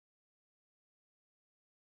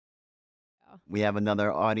We have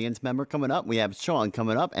another audience member coming up. We have Sean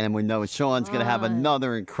coming up, and we know Sean's going to have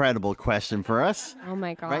another incredible question for us. Oh,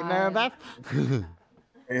 my God. Right, Maribeth?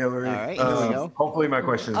 Hey, Hilary. All right, here we go. Hopefully my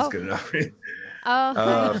question is good enough.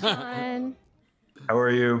 Hi, Sean. How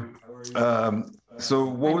are you? So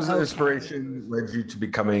what was the inspiration led you to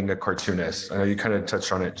becoming a cartoonist? I know you kind of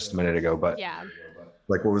touched on it just a minute ago, but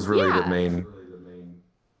like what was really the main...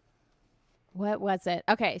 What was it?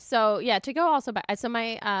 Okay, so yeah, to go also back. So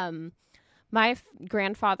my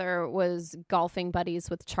grandfather was golfing buddies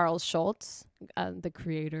with Charles Schultz, the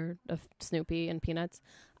creator of Snoopy and Peanuts.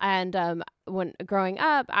 And when growing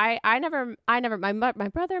up, my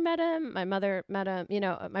brother met him, my mother met him. You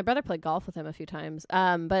know, my brother played golf with him a few times.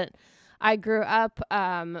 But I grew up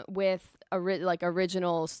with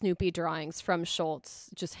original Snoopy drawings from Schultz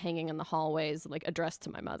just hanging in the hallways, like addressed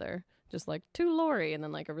to my mother. Just like to Lori, and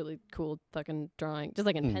then like a really cool fucking drawing, just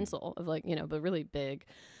like in pencil of like, you know, but really big.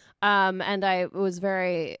 And I was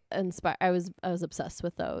very inspired. I was obsessed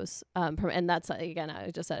with those. And that's, again,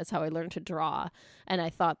 I just said it's how I learned to draw. And I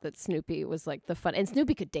thought that Snoopy was like the fun, and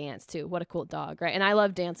Snoopy could dance too. What a cool dog, right? And I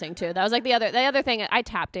love dancing too. That was like the other thing. I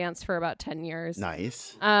tap danced for about 10 years.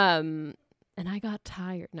 Nice. And I got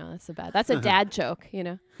tired. No, that's a dad joke, you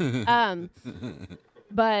know.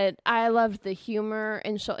 But I loved the humor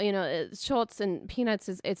in Schultz and Peanuts.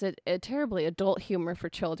 It's a terribly adult humor for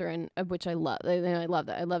children, which I love. I love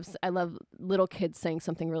that. I love little kids saying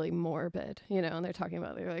something really morbid, you know. And they're talking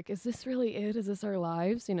about, they're like, "Is this really it? Is this our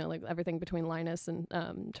lives?" You know, like everything between Linus and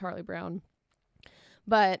Charlie Brown.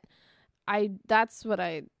 But that's what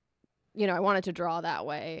I wanted to draw that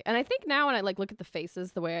way. And I think now when I like look at the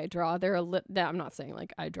faces, the way I draw, I'm not saying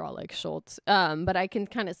like I draw like Schultz, but I can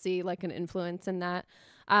kind of see like an influence in that.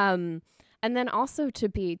 And then also, to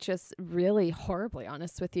be just really horribly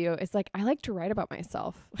honest with you, it's like I like to write about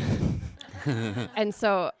myself. And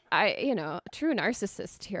so true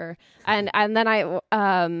narcissist here. And then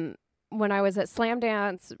when I was at Slam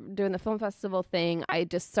Dance doing the film festival thing, I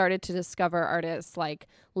just started to discover artists like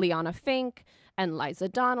Liana Fink and Liza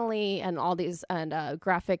Donnelly and all these, and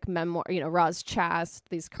graphic memoir, Roz Chast,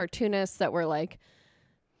 these cartoonists that were like,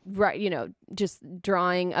 just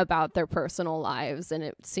drawing about their personal lives, and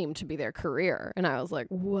it seemed to be their career. And I was like,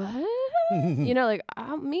 what?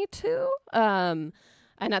 Me too. And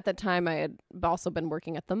at the time I had also been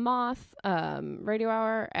working at the Moth radio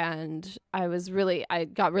hour, and I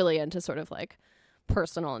got really into sort of like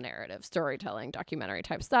personal narrative storytelling, documentary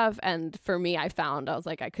type stuff. And for me, I was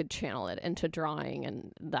like, I could channel it into drawing,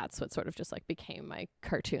 and that's what sort of just like became my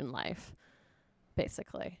cartoon life,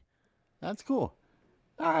 basically. That's cool.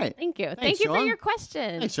 All right. Thank you. Thanks, Thank you Sean. for your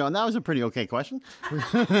question. Thanks, Sean. That was a pretty okay question.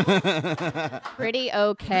 Pretty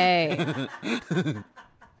okay.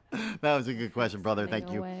 That was a good question, brother.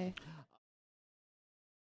 Thank you.